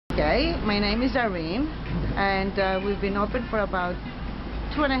Okay, my name is Irene, and we've been open for about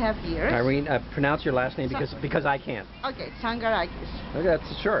 2.5 years. Irene, pronounce your last name because I can't. Okay, Tsangarakis. Okay,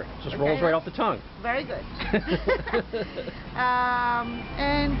 that's sure. Just rolls right off the tongue. Very good.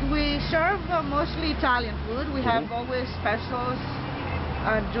 And we serve mostly Italian food. We have always specials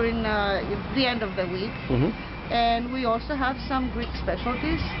during the end of the week. And we also have some Greek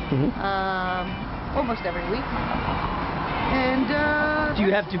specialties almost every week. And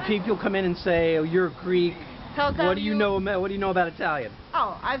do people come in and say, "Oh, you're Greek"? What do you know about Italian?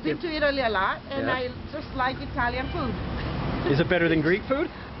 Oh, I've been to Italy a lot, and I just like Italian food. Is it better than Greek food?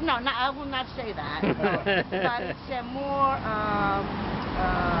 No, I will not say that. No. But it's more.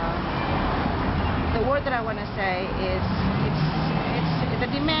 The word that I want to say is it's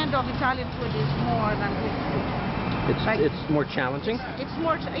the demand of Italian food is more than Greek food. It's more challenging. It's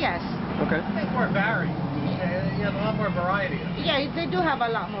more yes. Okay. I think more varied. You have a lot more variety. Yeah, they do have a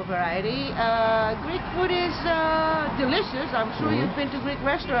lot more variety. Greek food is delicious. I'm sure you've been to Greek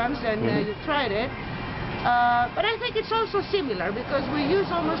restaurants and you've tried it. But I think it's also similar because we use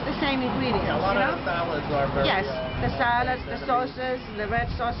almost the same ingredients. Yeah, a lot of the salads are very... Yes, the salads, the sauces, the red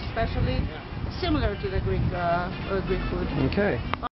sauce especially, similar to the Greek food. Okay.